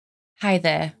Hi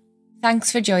there.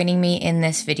 Thanks for joining me in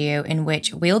this video in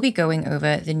which we'll be going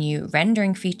over the new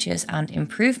rendering features and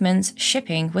improvements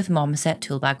shipping with Marmoset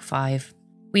Toolbag 5.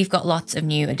 We've got lots of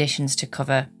new additions to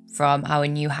cover, from our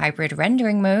new hybrid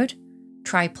rendering mode,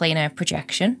 Tri-Planar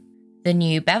Projection, the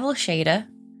new Bevel Shader,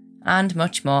 and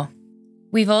much more.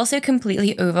 We've also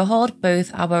completely overhauled both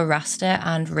our raster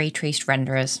and ray traced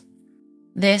renderers.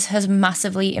 This has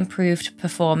massively improved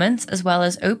performance as well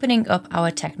as opening up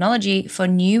our technology for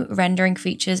new rendering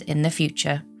features in the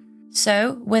future.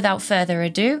 So, without further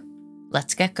ado,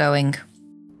 let's get going.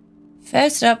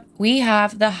 First up, we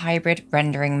have the hybrid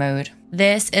rendering mode.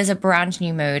 This is a brand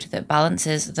new mode that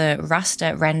balances the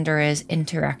raster renderer's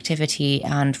interactivity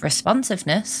and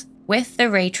responsiveness with the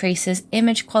ray tracer's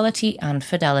image quality and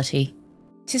fidelity.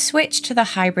 To switch to the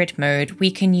hybrid mode, we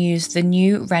can use the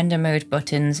new render mode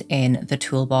buttons in the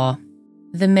toolbar.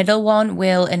 The middle one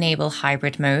will enable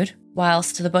hybrid mode,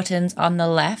 whilst the buttons on the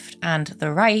left and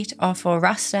the right are for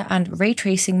raster and ray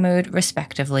tracing mode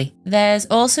respectively. There's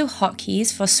also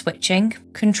hotkeys for switching.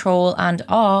 Control and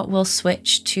R will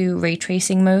switch to ray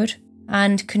tracing mode,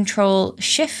 and Control,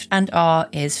 Shift and R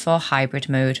is for hybrid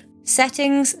mode.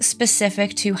 Settings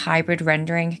specific to hybrid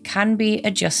rendering can be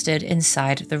adjusted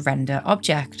inside the render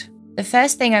object. The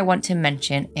first thing I want to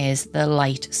mention is the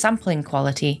light sampling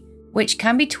quality, which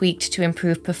can be tweaked to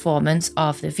improve performance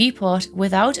of the viewport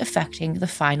without affecting the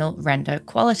final render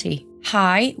quality.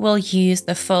 High will use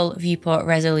the full viewport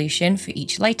resolution for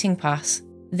each lighting pass.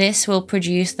 This will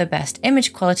produce the best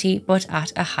image quality but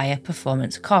at a higher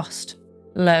performance cost.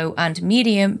 Low and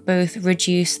medium both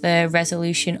reduce the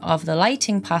resolution of the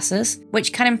lighting passes,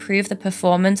 which can improve the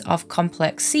performance of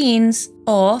complex scenes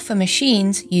or for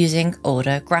machines using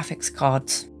older graphics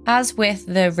cards. As with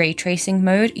the ray tracing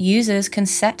mode, users can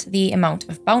set the amount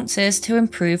of bounces to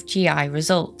improve GI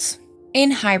results.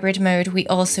 In hybrid mode, we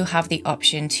also have the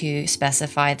option to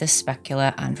specify the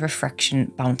specular and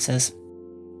refraction bounces.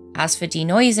 As for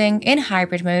denoising, in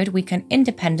hybrid mode, we can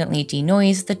independently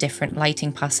denoise the different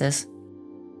lighting passes.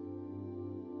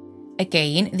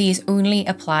 Again, these only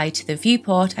apply to the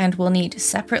viewport and will need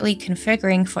separately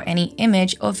configuring for any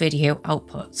image or video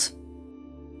outputs.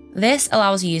 This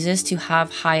allows users to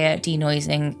have higher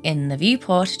denoising in the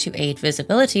viewport to aid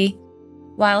visibility,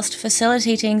 whilst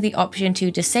facilitating the option to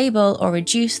disable or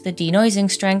reduce the denoising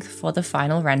strength for the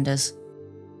final renders.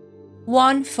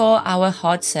 One for our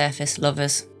hard surface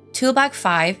lovers. Toolbag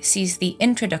 5 sees the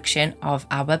introduction of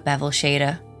our Bevel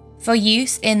Shader. For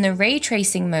use in the ray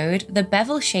tracing mode, the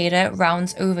Bevel Shader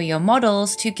rounds over your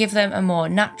models to give them a more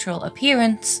natural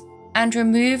appearance and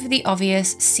remove the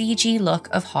obvious CG look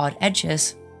of hard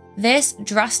edges. This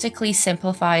drastically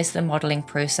simplifies the modeling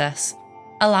process,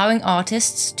 allowing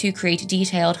artists to create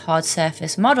detailed hard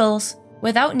surface models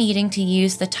without needing to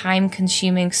use the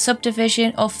time-consuming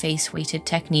subdivision or face-weighted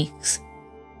techniques.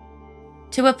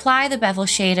 To apply the Bevel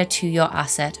Shader to your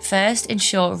asset, first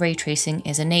ensure ray tracing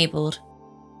is enabled.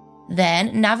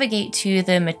 Then navigate to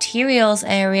the Materials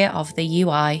area of the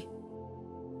UI.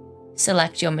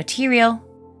 Select your material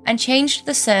and change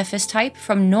the surface type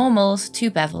from normals to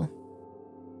bevel.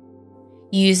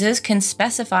 Users can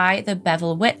specify the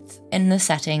bevel width in the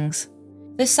settings.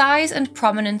 The size and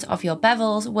prominence of your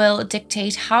bevels will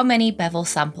dictate how many bevel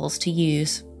samples to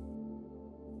use.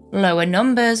 Lower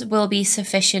numbers will be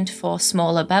sufficient for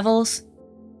smaller bevels,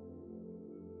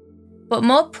 but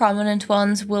more prominent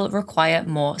ones will require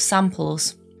more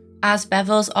samples. As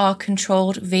bevels are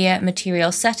controlled via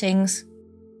material settings,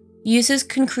 users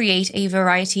can create a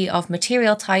variety of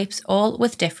material types, all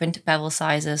with different bevel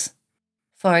sizes.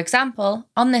 For example,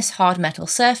 on this hard metal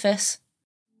surface,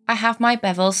 I have my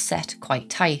bevels set quite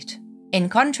tight. In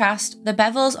contrast, the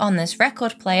bevels on this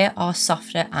record player are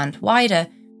softer and wider,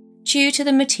 due to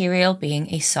the material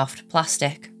being a soft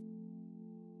plastic.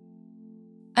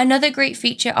 Another great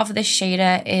feature of this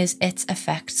shader is its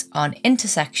effects on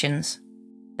intersections.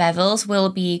 Bevels will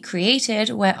be created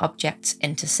where objects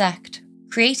intersect,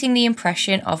 creating the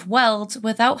impression of welds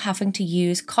without having to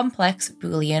use complex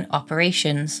Boolean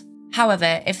operations.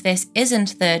 However, if this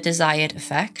isn't the desired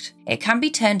effect, it can be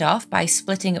turned off by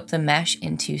splitting up the mesh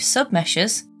into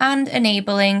submeshes and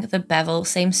enabling the Bevel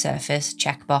Same Surface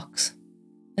checkbox.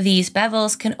 These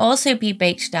bevels can also be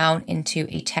baked down into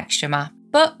a texture map,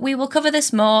 but we will cover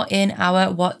this more in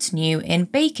our What's New in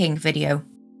Baking video.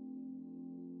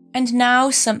 And now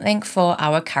something for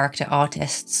our character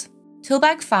artists.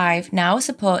 Toolbag 5 now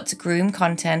supports Groom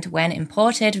content when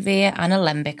imported via an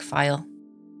Alembic file.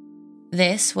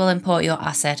 This will import your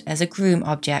asset as a Groom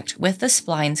object with the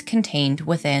splines contained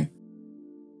within.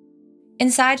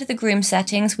 Inside the Groom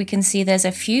settings, we can see there's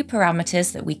a few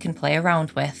parameters that we can play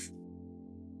around with.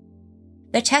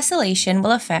 The tessellation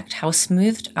will affect how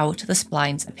smoothed out the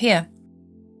splines appear,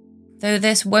 though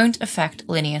this won't affect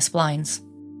linear splines.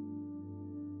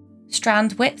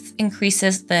 Strand width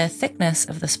increases the thickness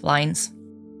of the splines.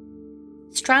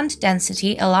 Strand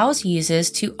density allows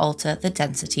users to alter the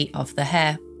density of the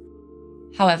hair.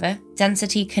 However,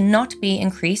 density cannot be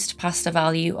increased past a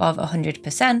value of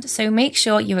 100%, so make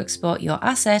sure you export your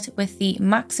asset with the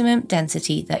maximum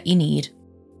density that you need.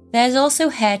 There's also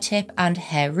hair tip and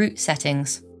hair root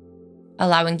settings,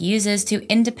 allowing users to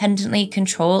independently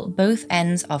control both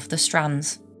ends of the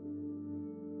strands.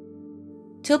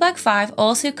 Toolbag 5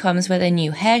 also comes with a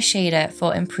new hair shader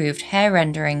for improved hair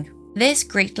rendering. This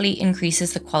greatly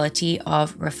increases the quality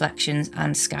of reflections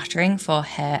and scattering for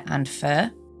hair and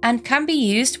fur, and can be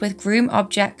used with groom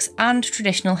objects and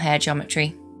traditional hair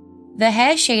geometry. The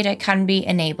hair shader can be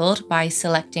enabled by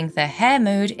selecting the hair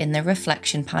mode in the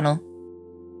reflection panel.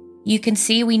 You can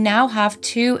see we now have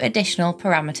 2 additional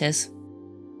parameters.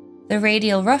 The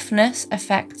radial roughness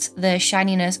affects the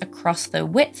shininess across the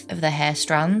width of the hair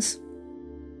strands.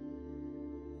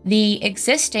 The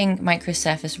existing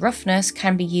microsurface roughness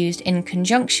can be used in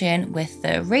conjunction with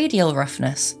the radial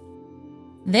roughness.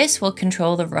 This will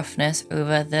control the roughness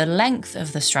over the length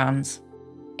of the strands.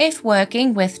 If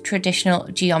working with traditional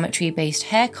geometry-based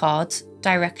hair cards,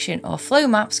 direction or flow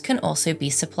maps can also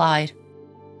be supplied.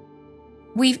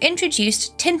 We've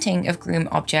introduced tinting of groom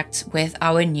objects with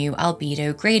our new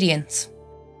albedo gradients.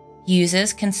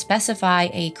 Users can specify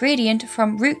a gradient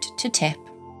from root to tip.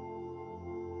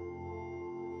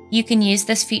 You can use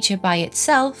this feature by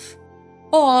itself,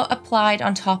 or applied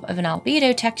on top of an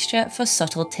albedo texture for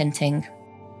subtle tinting.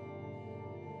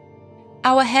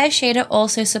 Our hair shader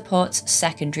also supports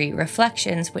secondary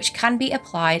reflections, which can be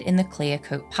applied in the clear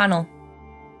coat panel.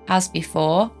 As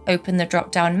before, open the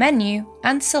drop-down menu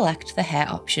and select the hair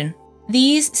option.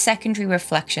 These secondary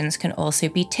reflections can also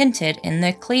be tinted in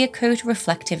the clear coat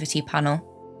reflectivity panel,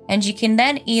 and you can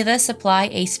then either supply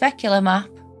a specular map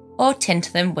or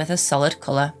tint them with a solid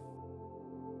colour.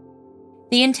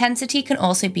 The intensity can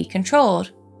also be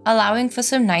controlled, allowing for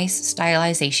some nice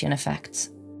stylization effects.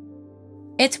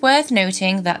 It's worth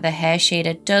noting that the hair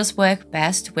shader does work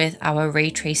best with our ray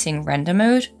tracing render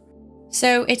mode,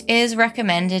 so it is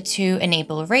recommended to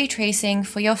enable ray tracing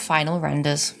for your final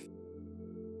renders.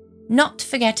 Not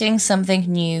forgetting something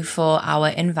new for our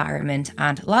environment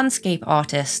and landscape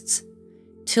artists,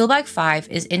 Toolbag 5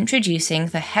 is introducing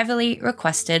the heavily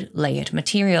requested layered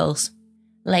materials.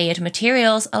 Layered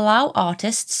materials allow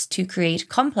artists to create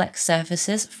complex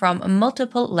surfaces from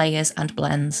multiple layers and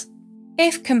blends.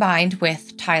 If combined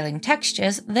with tiling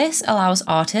textures, this allows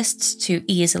artists to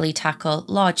easily tackle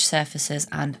large surfaces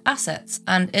and assets,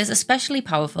 and is especially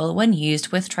powerful when used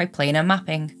with Tri-Planar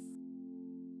mapping.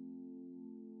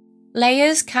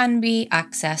 Layers can be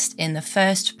accessed in the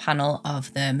first panel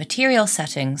of the material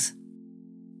settings.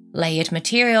 Layered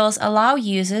materials allow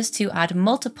users to add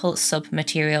multiple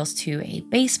sub-materials to a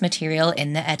base material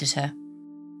in the editor.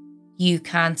 You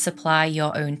can supply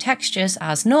your own textures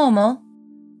as normal,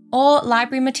 or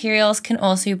library materials can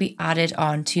also be added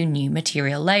on to new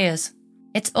material layers.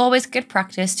 It's always good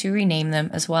practice to rename them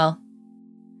as well.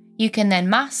 You can then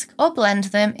mask or blend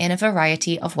them in a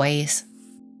variety of ways.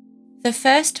 The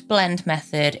first blend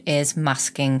method is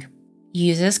masking.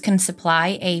 Users can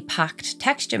supply a packed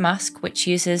texture mask which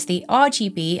uses the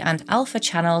RGB and alpha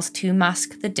channels to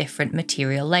mask the different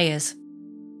material layers.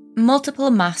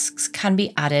 Multiple masks can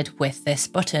be added with this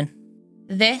button.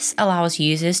 This allows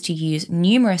users to use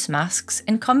numerous masks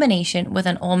in combination with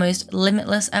an almost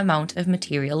limitless amount of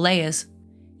material layers.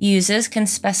 Users can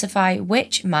specify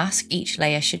which mask each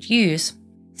layer should use.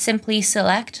 Simply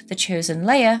select the chosen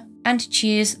layer and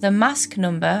choose the mask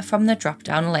number from the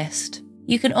drop-down list.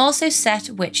 You can also set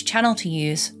which channel to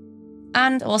use,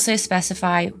 and also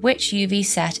specify which UV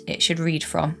set it should read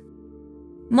from.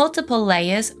 Multiple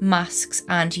layers, masks,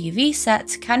 and UV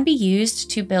sets can be used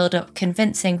to build up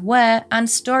convincing wear and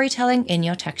storytelling in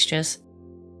your textures.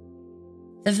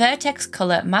 The vertex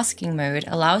color masking mode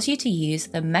allows you to use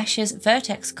the mesh's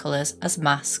vertex colors as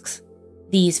masks.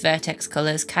 These vertex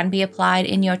colors can be applied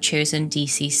in your chosen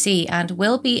DCC and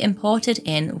will be imported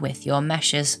in with your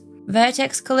meshes.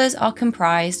 Vertex colors are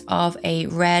comprised of a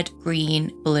red,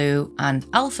 green, blue, and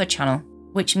alpha channel,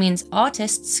 which means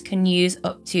artists can use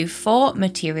up to 4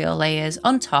 material layers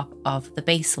on top of the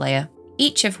base layer,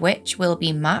 each of which will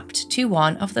be mapped to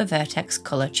one of the vertex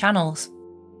color channels.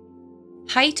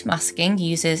 Height masking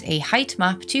uses a height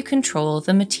map to control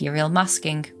the material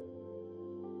masking.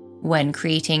 When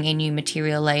creating a new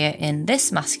material layer in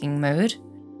this masking mode,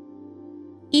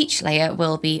 each layer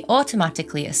will be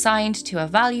automatically assigned to a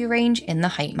value range in the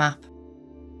height map.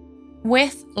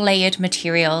 With layered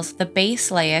materials, the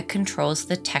base layer controls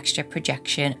the texture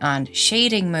projection and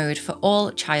shading mode for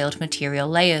all child material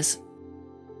layers.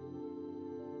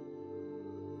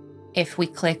 If we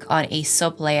click on a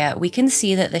sublayer, we can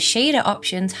see that the shader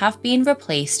options have been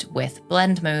replaced with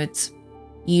blend modes.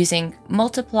 Using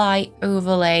multiply,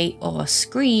 overlay, or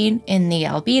screen in the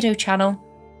albedo channel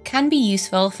can be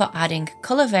useful for adding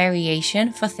colour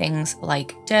variation for things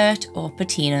like dirt or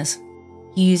patinas.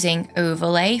 Using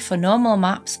overlay for normal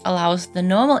maps allows the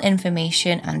normal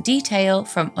information and detail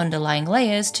from underlying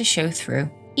layers to show through.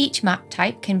 Each map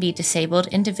type can be disabled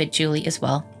individually as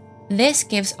well. This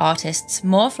gives artists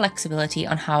more flexibility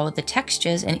on how the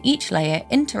textures in each layer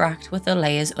interact with the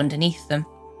layers underneath them.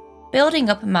 Building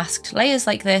up masked layers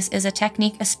like this is a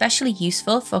technique especially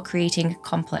useful for creating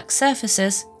complex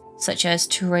surfaces, such as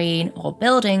terrain or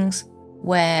buildings,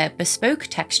 where bespoke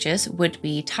textures would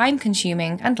be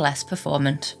time-consuming and less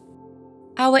performant.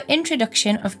 Our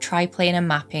introduction of tri-planar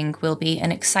mapping will be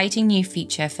an exciting new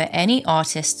feature for any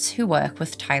artists who work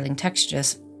with tiling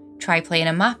textures.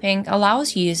 Tri-planar mapping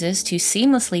allows users to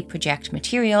seamlessly project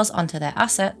materials onto their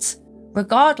assets,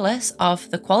 regardless of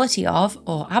the quality of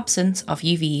or absence of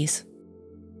UVs.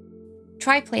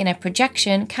 Tri-planar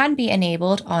projection can be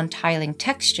enabled on tiling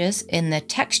textures in the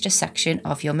texture section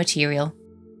of your material.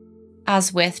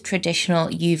 As with traditional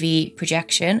UV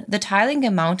projection, the tiling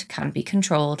amount can be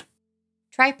controlled.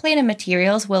 Tri-planar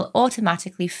materials will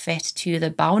automatically fit to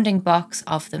the bounding box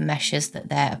of the meshes that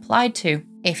they're applied to.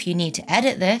 If you need to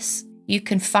edit this, you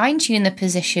can fine-tune the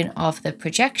position of the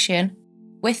projection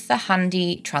with the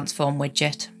handy transform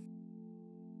widget.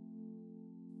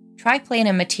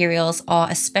 Tri-planar materials are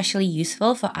especially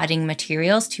useful for adding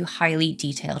materials to highly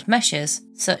detailed meshes,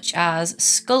 such as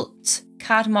sculpts,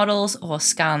 CAD models, or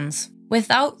scans,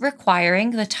 without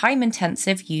requiring the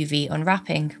time-intensive UV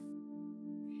unwrapping.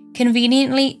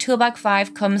 Conveniently, Toolbag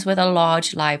 5 comes with a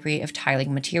large library of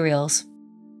tiling materials.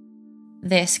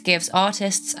 This gives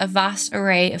artists a vast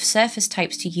array of surface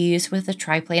types to use with the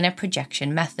tri-planar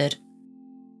projection method.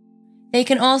 They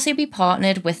can also be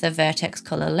partnered with the vertex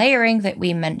color layering that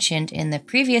we mentioned in the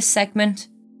previous segment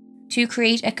to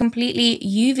create a completely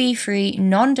UV-free,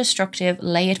 non-destructive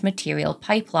layered material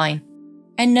pipeline.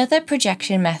 Another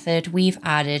projection method we've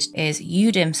added is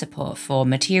UDIM support for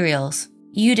materials.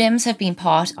 UDIMs have been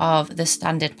part of the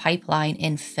standard pipeline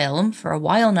in film for a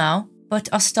while now, but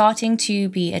are starting to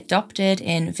be adopted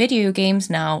in video games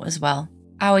now as well.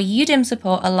 Our UDIM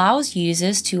support allows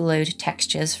users to load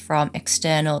textures from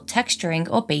external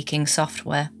texturing or baking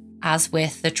software. As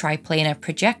with the tri-planar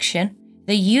projection,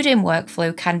 the UDIM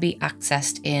workflow can be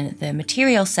accessed in the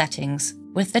material settings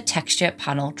with the texture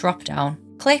panel dropdown.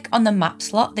 Click on the map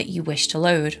slot that you wish to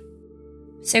load.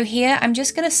 So here I'm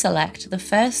just going to select the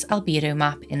first albedo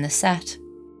map in the set.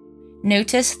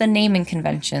 Notice the naming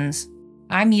conventions.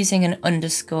 I'm using an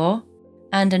underscore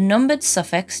and a numbered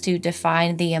suffix to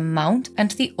define the amount and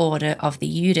the order of the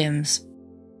UDIMs.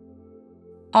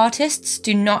 Artists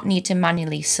do not need to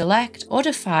manually select or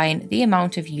define the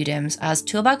amount of UDIMs, as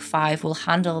Toolbag 5 will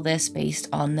handle this based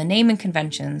on the naming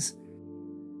conventions.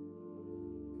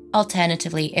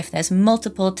 Alternatively, if there's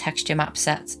multiple texture map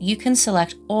sets, you can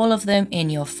select all of them in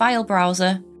your file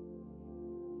browser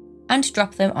and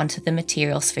drop them onto the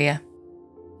material sphere.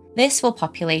 This will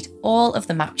populate all of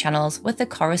the map channels with the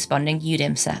corresponding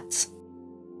UDIM sets.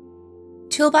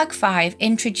 Toolbag 5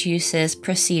 introduces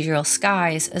Procedural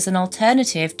Skies as an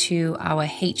alternative to our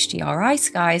HDRI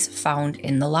skies found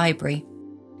in the library.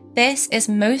 This is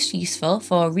most useful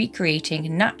for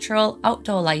recreating natural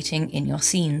outdoor lighting in your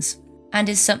scenes, and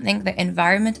is something that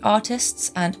environment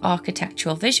artists and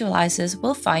architectural visualizers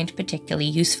will find particularly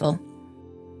useful.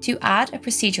 To add a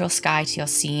procedural sky to your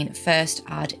scene, first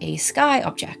add a sky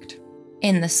object.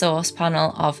 In the source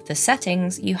panel of the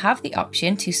settings, you have the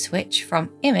option to switch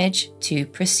from image to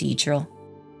procedural.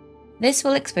 This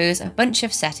will expose a bunch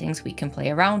of settings we can play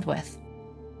around with.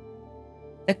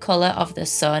 The colour of the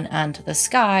sun and the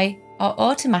sky are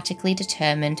automatically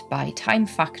determined by time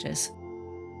factors.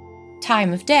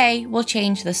 Time of day will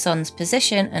change the sun's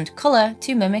position and colour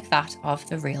to mimic that of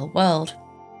the real world.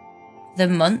 The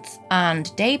month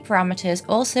and day parameters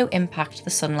also impact the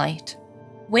sunlight.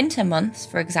 Winter months,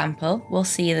 for example, will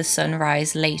see the sun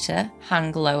rise later,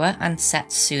 hang lower and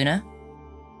set sooner,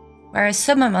 whereas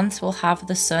summer months will have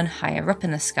the sun higher up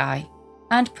in the sky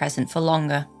and present for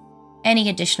longer. Any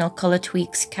additional colour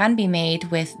tweaks can be made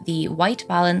with the white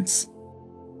balance,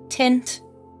 tint,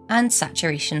 and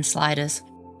saturation sliders.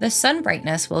 The sun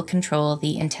brightness will control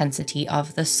the intensity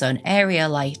of the sun area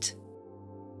light,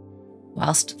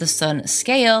 whilst the sun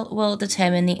scale will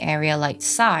determine the area light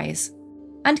size.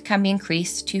 and can be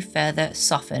increased to further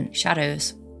soften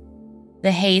shadows.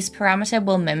 The haze parameter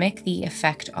will mimic the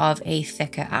effect of a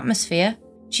thicker atmosphere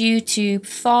due to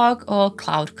fog or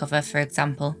cloud cover, for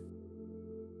example.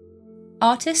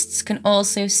 Artists can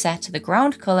also set the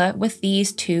ground colour with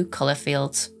these two colour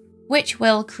fields, which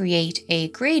will create a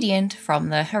gradient from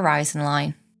the horizon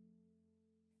line.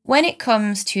 When it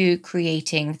comes to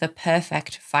creating the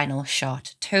perfect final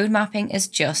shot, tone mapping is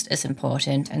just as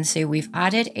important, and so we've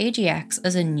added AgX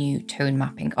as a new tone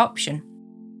mapping option.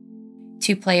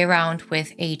 To play around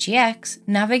with AgX,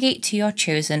 navigate to your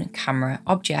chosen camera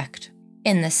object.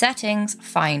 In the settings,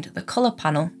 find the colour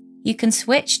panel. You can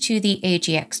switch to the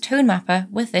AgX Tone Mapper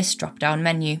with this drop-down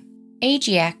menu.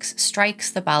 AgX strikes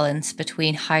the balance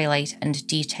between highlight and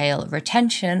detail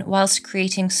retention whilst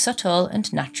creating subtle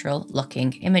and natural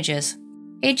looking images.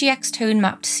 AgX tone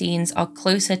mapped scenes are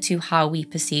closer to how we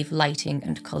perceive lighting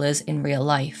and colours in real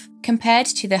life, compared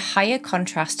to the higher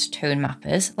contrast tone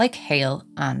mappers like Hail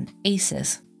and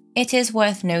Aces. It is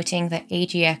worth noting that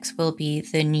AgX will be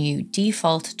the new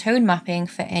default tone mapping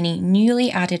for any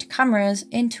newly added cameras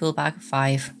in Toolbag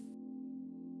 5.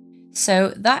 So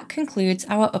that concludes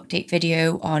our update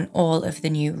video on all of the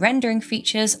new rendering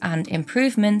features and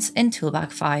improvements in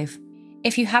Toolbag 5.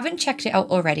 If you haven't checked it out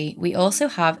already, we also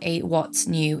have a What's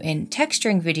New in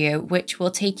Texturing video, which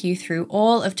will take you through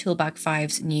all of Toolbag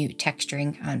 5's new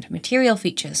texturing and material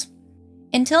features.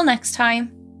 Until next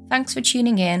time, thanks for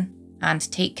tuning in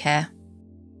and take care.